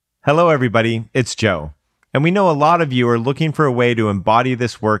Hello, everybody. It's Joe. And we know a lot of you are looking for a way to embody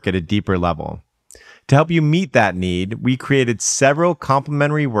this work at a deeper level. To help you meet that need, we created several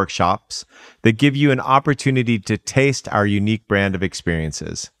complimentary workshops that give you an opportunity to taste our unique brand of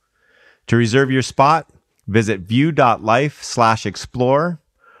experiences. To reserve your spot, visit view.life/explore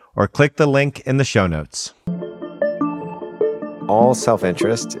or click the link in the show notes. All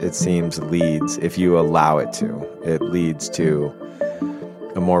self-interest, it seems, leads, if you allow it to, it leads to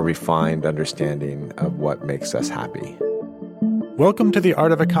a more refined understanding of what makes us happy. Welcome to The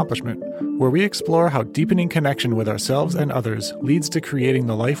Art of Accomplishment, where we explore how deepening connection with ourselves and others leads to creating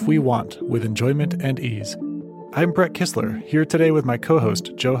the life we want with enjoyment and ease. I'm Brett Kistler, here today with my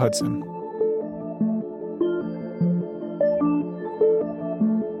co-host, Joe Hudson.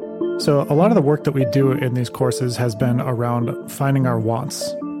 So a lot of the work that we do in these courses has been around finding our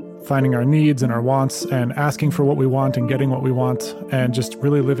wants, finding our needs and our wants and asking for what we want and getting what we want and just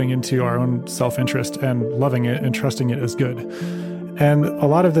really living into our own self-interest and loving it and trusting it as good. And a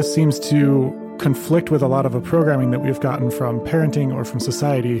lot of this seems to conflict with a lot of the programming that we've gotten from parenting or from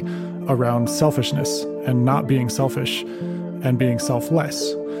society around selfishness and not being selfish and being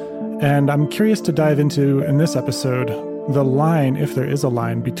selfless. And I'm curious to dive into, in this episode, the line, if there is a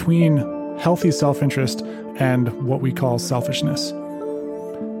line, between healthy self-interest and what we call selfishness.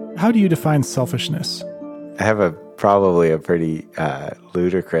 How do you define selfishness? I have probably a pretty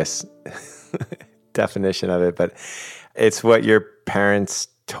ludicrous definition of it, but it's what your parents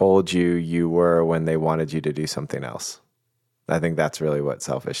told you were when they wanted you to do something else. I think that's really what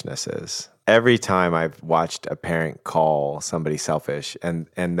selfishness is. Every time I've watched a parent call somebody selfish and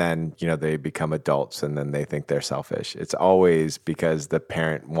then, they become adults and then they think they're selfish, it's always because the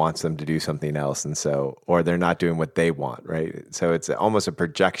parent wants them to do something else or they're not doing what they want, right? So it's almost a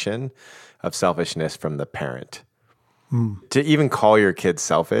projection of selfishness from the parent. To even call your kids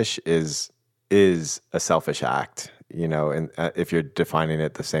selfish is a selfish act, and if you're defining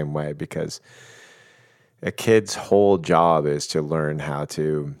it the same way, because a kid's whole job is to learn how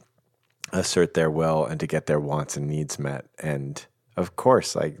to assert their will and to get their wants and needs met. And of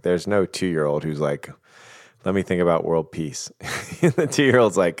course, there's no 2-year-old who's like, let me think about world peace. The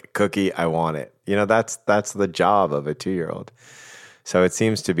 2-year-old's like, cookie, I want it. That's the job of a 2-year-old. So it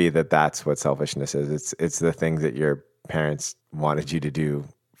seems to be that's what selfishness is. It's the things that your parents wanted you to do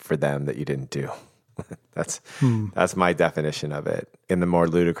for them that you didn't do. That's my definition of it in the more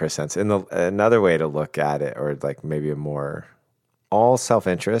ludicrous sense. Another way to look at it, or maybe all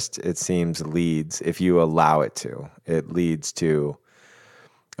self-interest, it seems, leads, if you allow it to, it leads to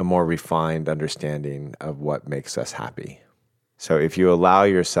a more refined understanding of what makes us happy. So if you allow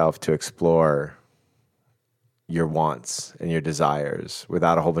yourself to explore your wants and your desires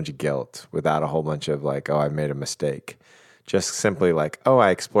without a whole bunch of guilt, without a whole bunch of I made a mistake, just simply I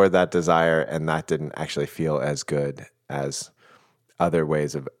explored that desire and that didn't actually feel as good as other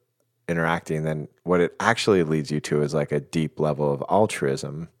ways of interacting, then what it actually leads you to is a deep level of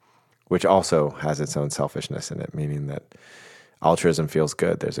altruism, which also has its own selfishness in it, meaning that altruism feels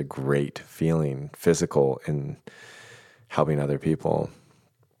good. There's a great feeling, physical, in helping other people.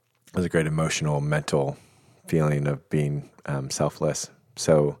 There's a great emotional, mental feeling of being selfless.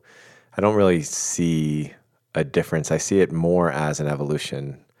 So I don't really see a difference. I see it more as an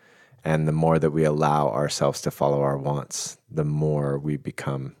evolution. And the more that we allow ourselves to follow our wants, the more we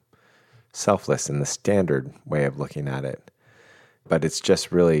become selfless in the standard way of looking at it. But it's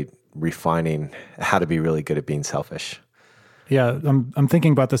just really refining how to be really good at being selfish. Yeah, I'm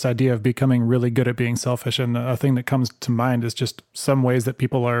thinking about this idea of becoming really good at being selfish. And a thing that comes to mind is just some ways that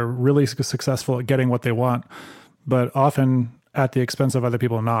people are really successful at getting what they want, but often at the expense of other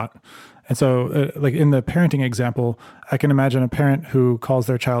people not. And so in the parenting example, I can imagine a parent who calls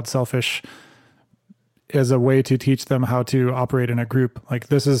their child selfish as a way to teach them how to operate in a group.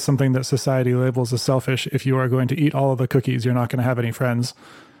 This is something that society labels as selfish. If you are going to eat all of the cookies, you're not going to have any friends.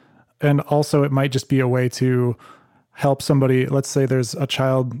 And also it might just be a way to help somebody. Let's say there's a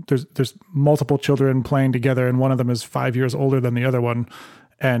child, there's multiple children playing together and one of them is 5 years older than the other one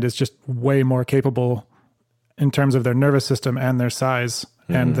and is just way more capable in terms of their nervous system and their size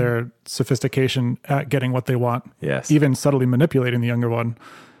and their sophistication at getting what they want. Yes. Even subtly manipulating the younger one.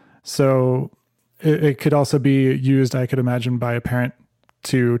 So it could also be used, I could imagine, by a parent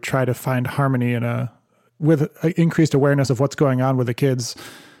to try to find harmony with increased awareness of what's going on with the kids,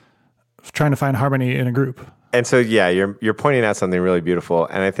 trying to find harmony in a group. And so, yeah, you're pointing out something really beautiful.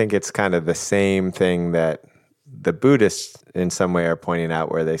 And I think it's kind of the same thing that the Buddhists in some way are pointing out,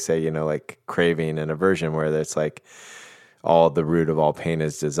 where they say, craving and aversion, where it's all the root of all pain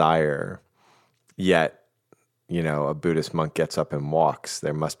is desire. Yet a Buddhist monk gets up and walks,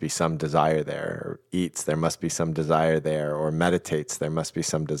 there must be some desire there, or eats, there must be some desire there, or meditates, there must be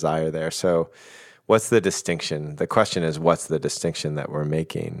some desire there. So what's the distinction? The question is, what's the distinction that we're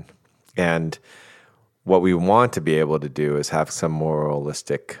making? And what we want to be able to do is have some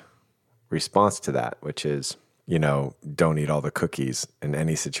moralistic response to that, which is, don't eat all the cookies. In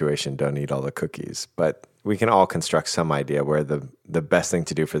any situation, don't eat all the cookies. But we can all construct some idea where the best thing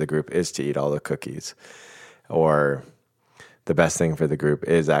to do for the group is to eat all the cookies. Or the best thing for the group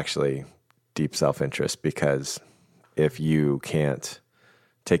is actually deep self-interest, because if you can't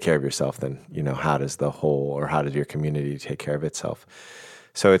take care of yourself, then, how does the whole, or how does your community take care of itself?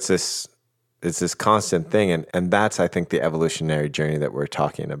 So it's this constant thing. And that's, I think, the evolutionary journey that we're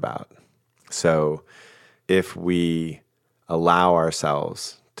talking about. So if we allow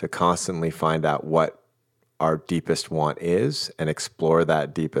ourselves to constantly find out what our deepest want is and explore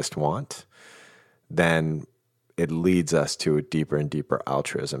that deepest want, then it leads us to a deeper and deeper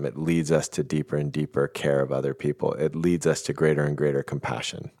altruism. It leads us to deeper and deeper care of other people. It leads us to greater and greater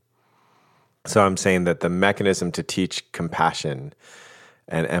compassion. So I'm saying that the mechanism to teach compassion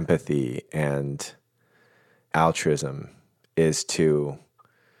and empathy and altruism is to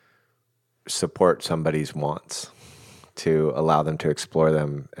support somebody's wants, to allow them to explore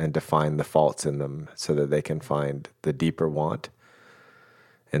them and define the faults in them so that they can find the deeper want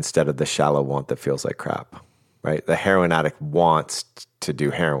instead of the shallow want that feels like crap, right? The heroin addict wants to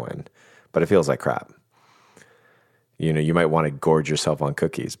do heroin, but it feels like crap. You might want to gorge yourself on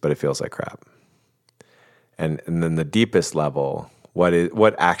cookies, but it feels like crap. And then the deepest level,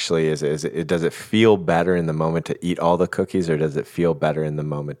 what actually is it, does it feel better in the moment to eat all the cookies, or does it feel better in the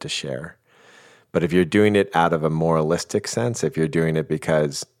moment to share? But if you're doing it out of a moralistic sense, if you're doing it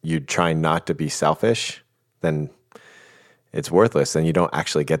because you're trying not to be selfish, then it's worthless, and you don't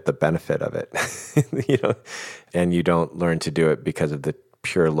actually get the benefit of it. And you don't learn to do it because of the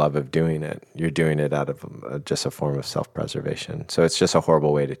pure love of doing it. You're doing it out of just a form of self-preservation. So it's just a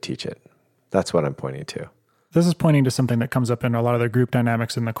horrible way to teach it. That's what I'm pointing to. This is pointing to something that comes up in a lot of the group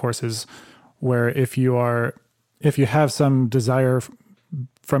dynamics in the courses, where if you have some desire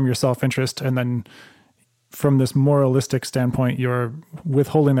from your self-interest, and then from this moralistic standpoint, you're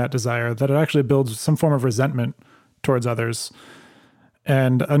withholding that desire, that it actually builds some form of resentment towards others.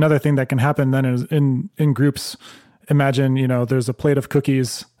 And another thing that can happen then is in groups, imagine, there's a plate of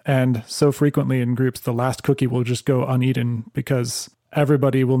cookies, and so frequently in groups, the last cookie will just go uneaten because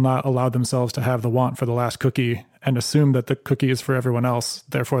everybody will not allow themselves to have the want for the last cookie and assume that the cookie is for everyone else.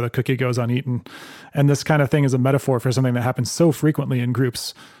 Therefore, the cookie goes uneaten. And this kind of thing is a metaphor for something that happens so frequently in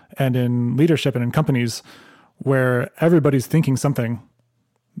groups and in leadership and in companies, where everybody's thinking something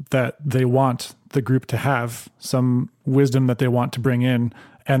that they want the group to have, some wisdom that they want to bring in,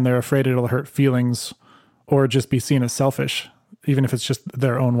 and they're afraid it'll hurt feelings or just be seen as selfish, even if it's just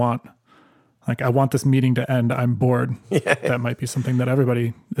their own want. Like, I want this meeting to end. I'm bored. Yeah. That might be something that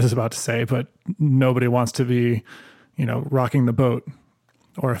everybody is about to say, but nobody wants to be, rocking the boat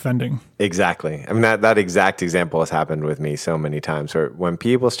or offending. Exactly. I mean, that exact example has happened with me so many times, where when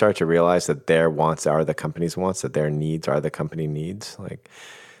people start to realize that their wants are the company's wants, that their needs are the company needs, like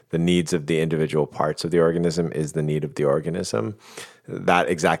the needs of the individual parts of the organism is the need of the organism, that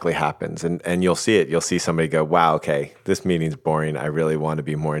exactly happens. And you'll see it. You'll see somebody go, wow, okay, this meeting's boring. I really want to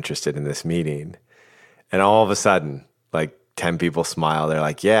be more interested in this meeting. And all of a sudden, like 10 people smile. They're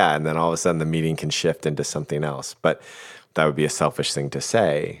like, yeah. And then all of a sudden the meeting can shift into something else. But that would be a selfish thing to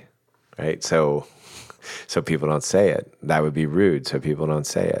say, right? So people don't say it. That would be rude, so people don't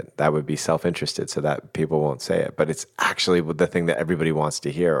say it. That would be self-interested, so that people won't say it. But it's actually the thing that everybody wants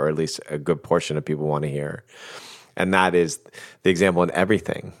to hear, or at least a good portion of people want to hear. And that is the example in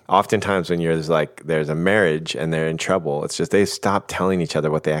everything. Oftentimes when there's a marriage and they're in trouble, it's just they stop telling each other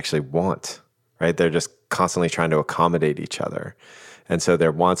what they actually want, right? They're just constantly trying to accommodate each other. And so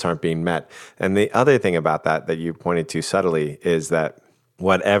their wants aren't being met. And the other thing about that you pointed to subtly is that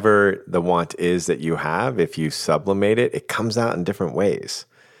whatever the want is that you have, if you sublimate it, it comes out in different ways.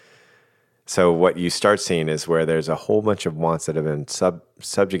 So what you start seeing is where there's a whole bunch of wants that have been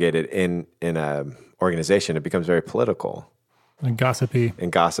subjugated in a organization, it becomes very political. And gossipy.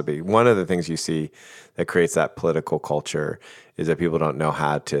 One of the things you see that creates that political culture is that people don't know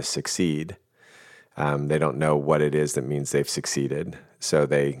how to succeed. They don't know what it is that means they've succeeded. So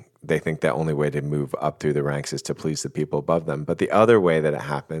they think the only way to move up through the ranks is to please the people above them. But the other way that it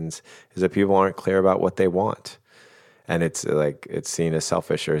happens is that people aren't clear about what they want. And it's seen as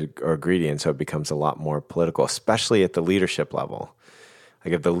selfish or greedy. And so it becomes a lot more political, especially at the leadership level.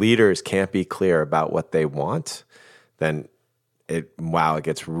 Like if the leaders can't be clear about what they want, then it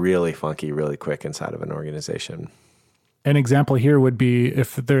gets really funky really quick inside of an organization. An example here would be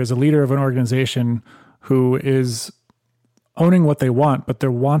if there's a leader of an organization who is owning what they want, but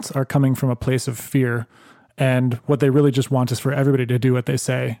their wants are coming from a place of fear. And what they really just want is for everybody to do what they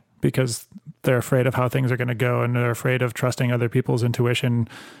say because they're afraid of how things are going to go and they're afraid of trusting other people's intuition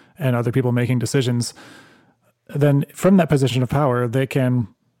and other people making decisions. Then from that position of power, they can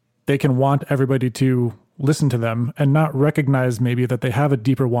want everybody to listen to them and not recognize maybe that they have a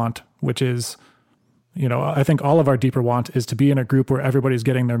deeper want, which is, I think all of our deeper want is to be in a group where everybody's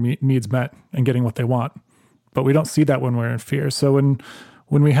getting their needs met and getting what they want. But we don't see that when we're in fear. So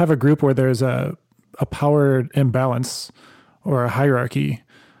when we have a group where there's a power imbalance or a hierarchy,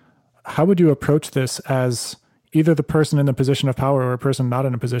 how would you approach this as either the person in the position of power or a person not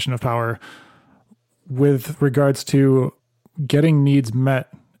in a position of power with regards to getting needs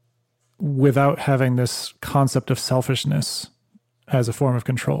met without having this concept of selfishness as a form of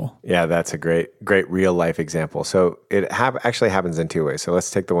control? Yeah, that's a great real life example. So it actually happens in two ways. So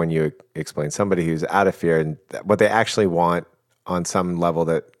let's take the one you explained. Somebody who's out of fear and what they actually want on some level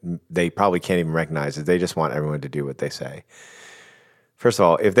that they probably can't even recognize is they just want everyone to do what they say. First of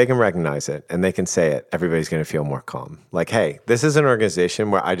all, if they can recognize it and they can say it, everybody's going to feel more calm. Like, hey, this is an organization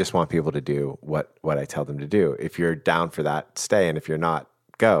where I just want people to do what I tell them to do. If you're down for that, stay. And if you're not,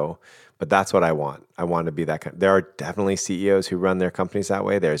 go. But that's what I want. I want to be that kind. There are definitely CEOs who run their companies that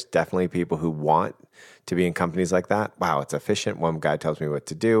way. There's definitely people who want to be in companies like that. Wow, it's efficient. One guy tells me what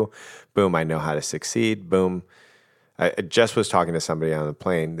to do. Boom, I know how to succeed. Boom. I just was talking to somebody on the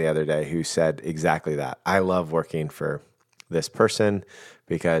plane the other day who said exactly that. I love working for this person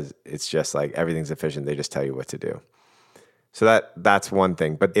because it's just like everything's efficient. They just tell you what to do. So that's one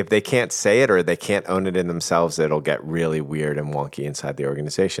thing. But if they can't say it or they can't own it in themselves, it'll get really weird and wonky inside the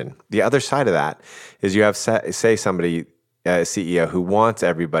organization. The other side of that is you have, say somebody, a CEO who wants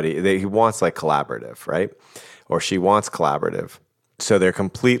everybody, he wants like collaborative, right? Or she wants collaborative. So they're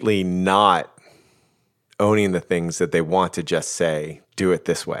completely not owning the things that they want to just say, do it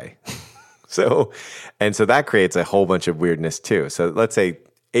this way. So that creates a whole bunch of weirdness too. So let's say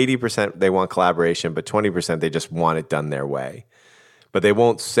 80% they want collaboration, but 20% they just want it done their way. But they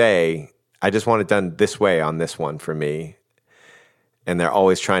won't say, I just want it done this way on this one for me. And they're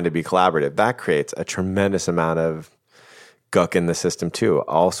always trying to be collaborative. That creates a tremendous amount of guck in the system too,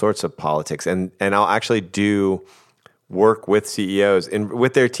 all sorts of politics. And I'll actually do work with CEOs and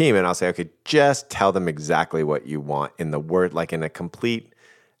with their team, and I'll say, okay, just tell them exactly what you want in the word, like in a complete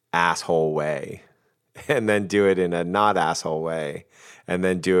asshole way, and then do it in a not asshole way, and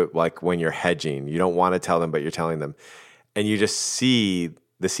then do it like when you're hedging. You don't want to tell them, but you're telling them. And you just see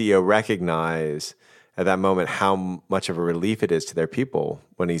the CEO recognize at that moment how much of a relief it is to their people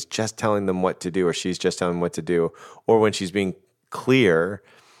when he's just telling them what to do, or she's just telling them what to do, or when she's being clear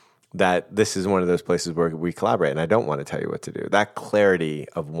that this is one of those places where we collaborate and I don't want to tell you what to do. That clarity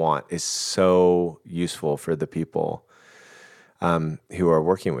of want is so useful for the people who are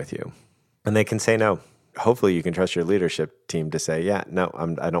working with you. And they can say no. Hopefully you can trust your leadership team to say, yeah, no,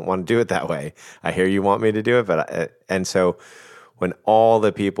 I don't want to do it that way. I hear you want me to do it, and so when all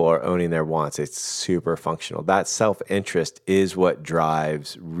the people are owning their wants, it's super functional. That self-interest is what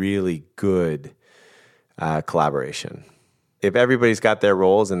drives really good collaboration. If everybody's got their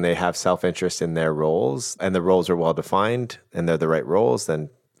roles and they have self-interest in their roles and the roles are well-defined and they're the right roles, then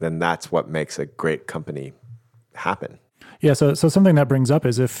that's what makes a great company happen. Yeah, so something that brings up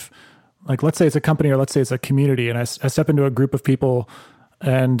is if, like, let's say it's a company or let's say it's a community and I step into a group of people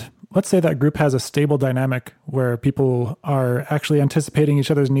and let's say that group has a stable dynamic where people are actually anticipating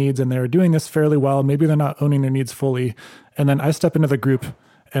each other's needs and they're doing this fairly well. Maybe they're not owning their needs fully. And then I step into the group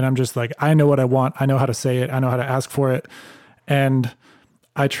and I'm just like, I know what I want. I know how to say it. I know how to ask for it. And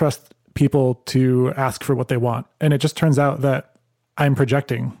I trust people to ask for what they want. And it just turns out that I'm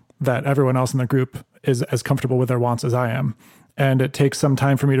projecting that everyone else in the group is as comfortable with their wants as I am. And it takes some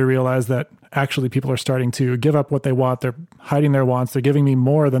time for me to realize that actually people are starting to give up what they want. They're hiding their wants. They're giving me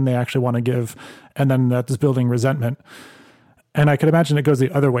more than they actually want to give. And then that's building resentment. And I could imagine it goes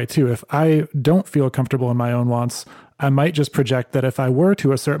the other way too. If I don't feel comfortable in my own wants, I might just project that if I were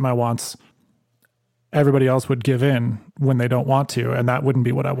to assert my wants, everybody else would give in when they don't want to, and that wouldn't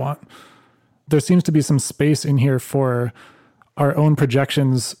be what I want. There seems to be some space in here for our own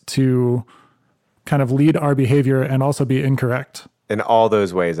projections to kind of lead our behavior and also be incorrect. In all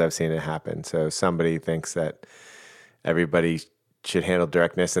those ways, I've seen it happen. So somebody thinks that everybody should handle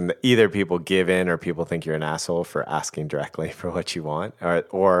directness, and either people give in or people think you're an asshole for asking directly for what you want,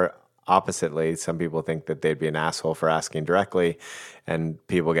 or Oppositely, some people think that they'd be an asshole for asking directly, and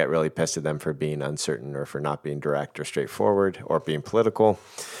people get really pissed at them for being uncertain or for not being direct or straightforward or being political.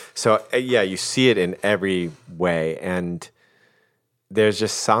 So yeah, you see it in every way, and there's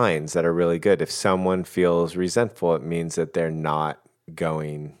just signs that are really good. If someone feels resentful, it means that they're not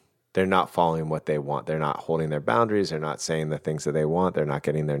following what they want. They're not holding their boundaries. They're not saying the things that they want. They're not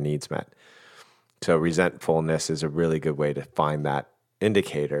getting their needs met. So resentfulness is a really good way to find that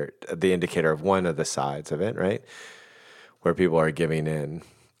indicator, the indicator of one of the sides of it, right? Where people are giving in.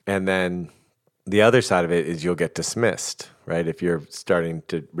 And then the other side of it is you'll get dismissed, right? If you're starting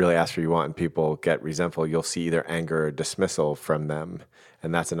to really ask for what you want and people get resentful, you'll see either anger or dismissal from them.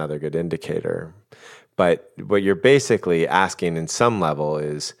 And that's another good indicator. But what you're basically asking in some level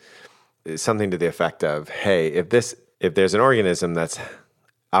is something to the effect of, hey, if there's an organism that's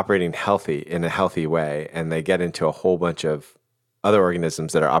operating healthy in a healthy way and they get into a whole bunch of other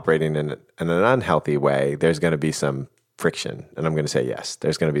organisms that are operating in an unhealthy way, there's going to be some friction. And I'm going to say, yes,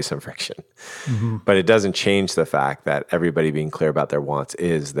 there's going to be some friction. Mm-hmm. But it doesn't change the fact that everybody being clear about their wants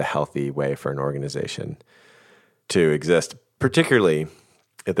is the healthy way for an organization to exist, particularly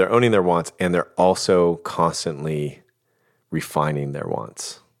if they're owning their wants and they're also constantly refining their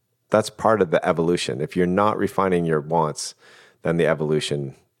wants. That's part of the evolution. If you're not refining your wants, then the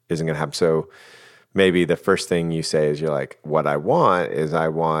evolution isn't going to happen. So maybe the first thing you say is you're like, what I want is I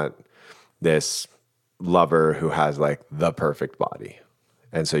want this lover who has like the perfect body.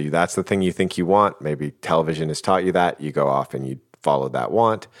 And so that's the thing you think you want. Maybe television has taught you that. You go off and you follow that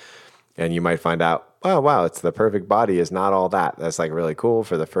want. And you might find out, oh, wow, it's the perfect body is not all that. That's like really cool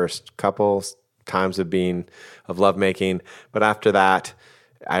for the first couple times of lovemaking. But after that,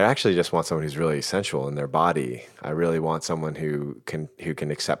 I actually just want someone who's really sensual in their body. I really want someone who can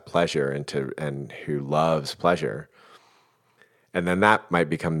accept pleasure and who loves pleasure. And then that might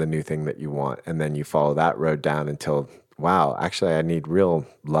become the new thing that you want. And then you follow that road down until, wow, actually I need real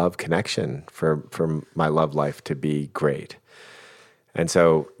love connection for my love life to be great. And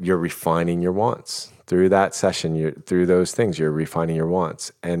so you're refining your wants. Through that session, through those things, you're refining your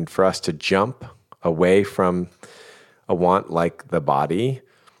wants. And for us to jump away from a want like the body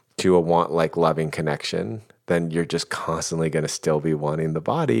to a want like loving connection, then you're just constantly going to still be wanting the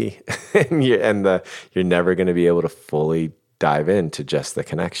body. and you're never going to be able to fully dive into just the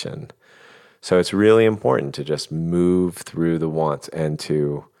connection. So it's really important to just move through the wants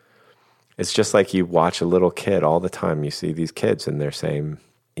it's just like you watch a little kid all the time. You see these kids and they're saying,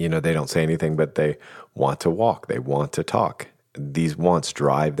 they don't say anything, but they want to walk. They want to talk. These wants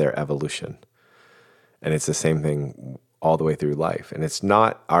drive their evolution. And it's the same thing all the way through life. And it's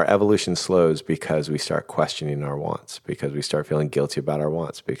not, our evolution slows because we start questioning our wants, because we start feeling guilty about our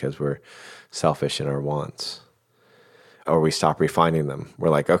wants, because we're selfish in our wants. Or we stop refining them.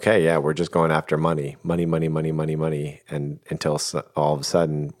 We're like, okay, yeah, we're just going after money. And until all of a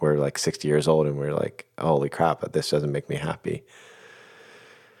sudden we're like 60 years old and we're like, holy crap, this doesn't make me happy.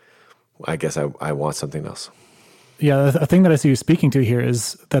 I guess I want something else. Yeah, the thing that I see you speaking to here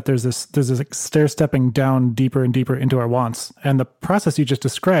is that there's this like stair-stepping down deeper and deeper into our wants. And the process you just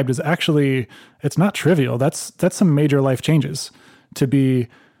described is actually, it's not trivial. That's some major life changes to be,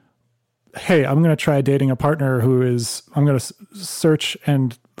 hey, I'm going to try dating a partner I'm going to search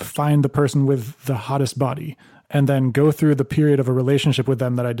and find the person with the hottest body and then go through the period of a relationship with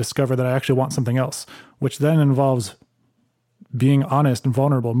them that I discover that I actually want something else, which then involves being honest and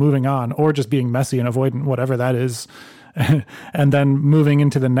vulnerable, moving on, or just being messy and avoidant, whatever that is, and then moving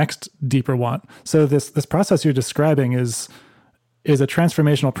into the next deeper want. So this process you're describing is a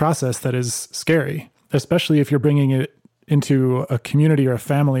transformational process that is scary, especially if you're bringing it into a community or a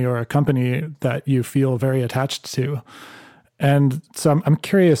family or a company that you feel very attached to. And so I'm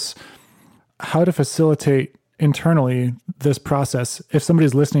curious how to facilitate internally this process. If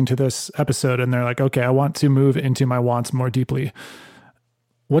somebody's listening to this episode and they're like, okay, I want to move into my wants more deeply,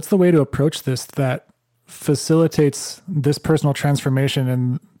 what's the way to approach this that facilitates this personal transformation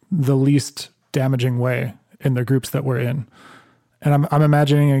in the least damaging way in the groups that we're in? And I'm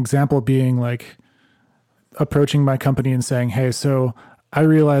imagining an example being like approaching my company and saying, hey, so I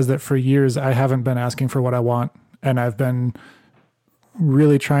realize that for years I haven't been asking for what I want, and I've been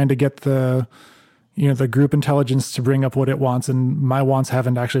really trying to get the group intelligence to bring up what it wants, and my wants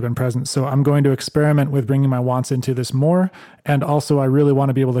haven't actually been present. So I'm going to experiment with bringing my wants into this more. And also I really want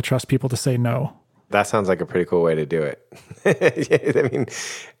to be able to trust people to say no. That sounds like a pretty cool way to do it. I mean,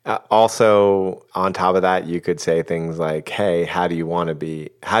 also on top of that, you could say things like, hey, how do you want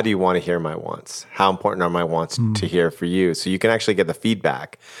to hear my wants? How important are my wants to hear for you? So you can actually get the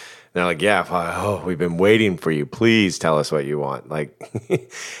feedback. And they're like, yeah, we've been waiting for you. Please tell us what you want. Like,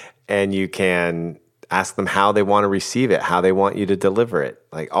 and you can ask them how they want to receive it, how they want you to deliver it.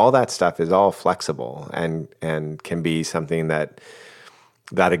 Like all that stuff is all flexible and can be something that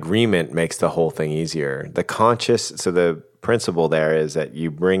agreement makes the whole thing easier. So the principle there is that you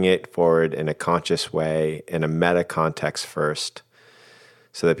bring it forward in a conscious way, in a meta context first,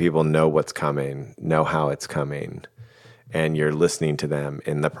 so that people know what's coming, know how it's coming, and you're listening to them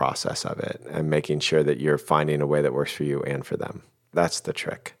in the process of it and making sure that you're finding a way that works for you and for them. That's the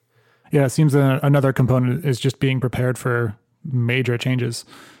trick. Yeah, it seems that another component is just being prepared for major changes.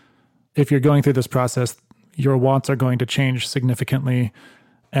 If you're going through this process, your wants are going to change significantly,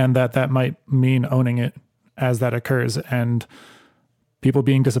 and that might mean owning it as that occurs, and people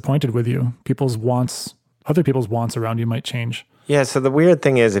being disappointed with you. Other people's wants around you might change. Yeah, so the weird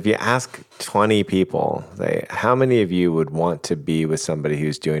thing is if you ask 20 people, how many of you would want to be with somebody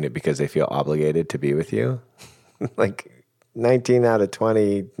who's doing it because they feel obligated to be with you? Like 19 out of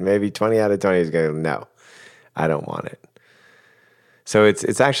 20, maybe 20 out of 20 is going, no, I don't want it. So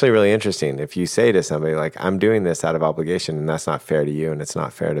it's actually really interesting. If you say to somebody like, I'm doing this out of obligation and that's not fair to you and it's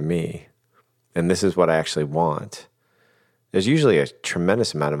not fair to me, and this is what I actually want, there's usually a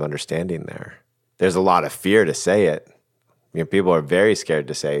tremendous amount of understanding there. There's a lot of fear to say it. People are very scared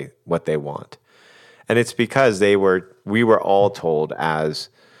to say what they want. And it's because we were all told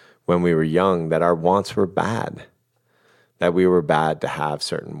when we were young that our wants were bad, that we were bad to have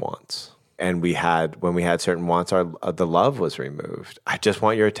certain wants. And when we had certain wants, the love was removed. I just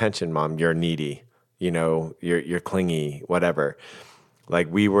want your attention, Mom. You're needy. You're clingy, whatever.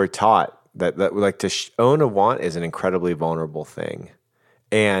 Like we were taught that like to own a want is an incredibly vulnerable thing.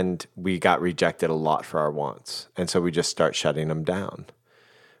 And we got rejected a lot for our wants. And so we just start shutting them down.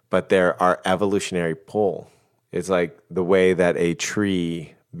 But they're our evolutionary pull. It's like the way that a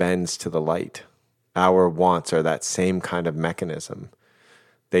tree bends to the light. Our wants are that same kind of mechanism.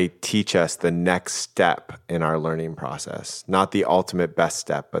 They teach us the next step in our learning process. Not the ultimate best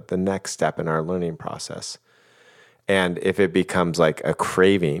step, but the next step in our learning process. And if it becomes like a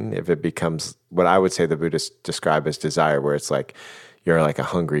craving, if it becomes what I would say the Buddhists describe as desire, where it's like, you're like a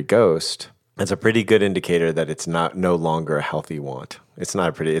hungry ghost, it's a pretty good indicator that it's no longer a healthy want. It's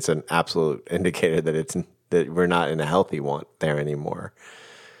an absolute indicator that we're not in a healthy want there anymore,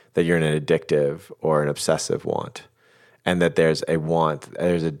 that you're in an addictive or an obsessive want, and that there's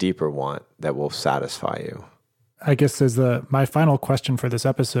a deeper want that will satisfy you. I guess is my final question for this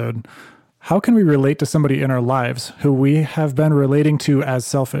episode. How can we relate to somebody in our lives who we have been relating to as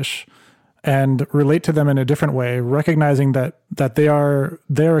selfish, and relate to them in a different way, recognizing that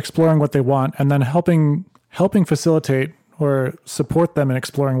they're exploring what they want, and then helping facilitate or support them in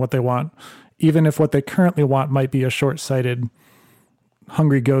exploring what they want, even if what they currently want might be a short-sighted,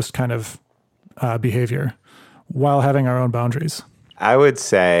 hungry ghost kind of behavior, while having our own boundaries? I would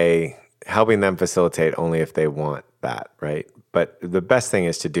say helping them facilitate only if they want that, right? But the best thing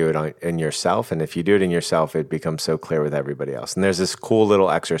is to do it in yourself. And if you do it in yourself, it becomes so clear with everybody else. And there's this cool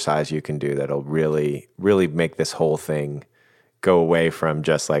little exercise you can do that'll really, really make this whole thing go away from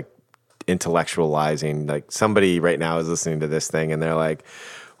just like intellectualizing. Like somebody right now is listening to this thing and they're like,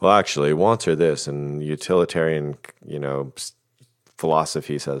 well, actually, wants are this, and utilitarian,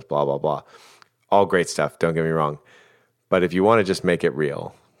 philosophy says blah, blah, blah. All great stuff. Don't get me wrong. But if you want to just make it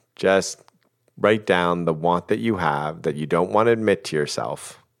real, just write down the want that you have that you don't want to admit to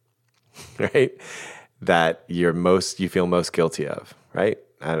yourself, right? That you feel most guilty of, right?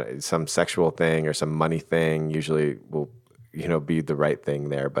 Some sexual thing or some money thing usually will, be the right thing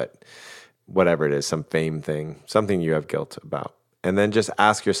there. But whatever it is, some fame thing, something you have guilt about. And then just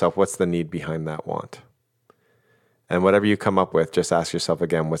ask yourself, what's the need behind that want? And whatever you come up with, just ask yourself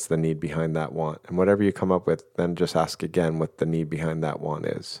again, what's the need behind that want? And whatever you come up with, then just ask again what the need behind that want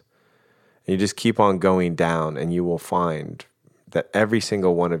is. And you just keep on going down, and you will find that every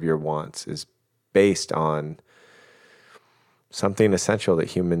single one of your wants is based on something essential that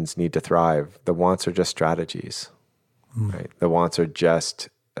humans need to thrive. The wants are just strategies, right? The wants are just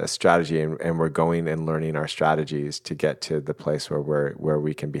a strategy, and we're going and learning our strategies to get to the place where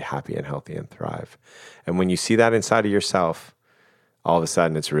we can be happy and healthy and thrive. And when you see that inside of yourself, all of a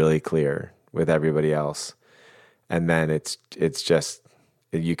sudden it's really clear with everybody else. And then it's just,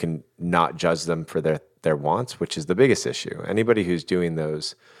 you can not judge them for their wants, which is the biggest issue. Anybody who's doing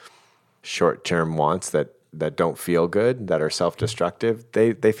those short-term wants that don't feel good, that are self-destructive,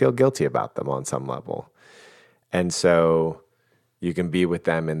 they feel guilty about them on some level. And so you can be with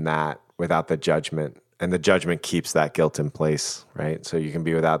them in that without the judgment, and the judgment keeps that guilt in place, right? So you can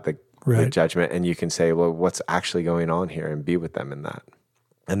be without the judgment, and you can say, well, what's actually going on here, and be with them in that.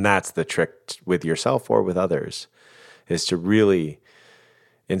 And that's the trick with yourself or with others, is to really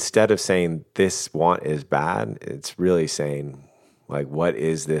instead of saying this want is bad, it's really saying, like, what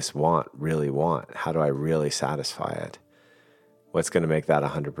is this want really want? How do I really satisfy it? What's going to make that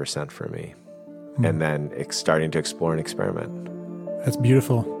 100% for me? And then starting to explore and experiment. That's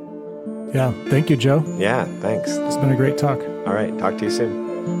beautiful. Yeah. Thank you, Joe. Yeah, thanks. It's been a great talk. All right. Talk to you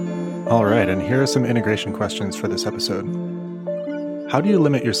soon. All right. And here are some integration questions for this episode. How do you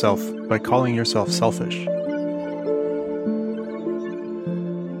limit yourself by calling yourself selfish?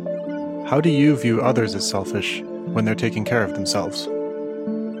 How do you view others as selfish when they're taking care of themselves?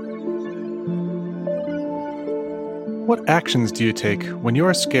 What actions do you take when you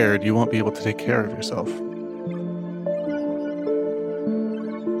are scared you won't be able to take care of yourself?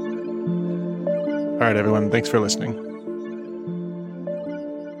 All right, everyone. Thanks for listening.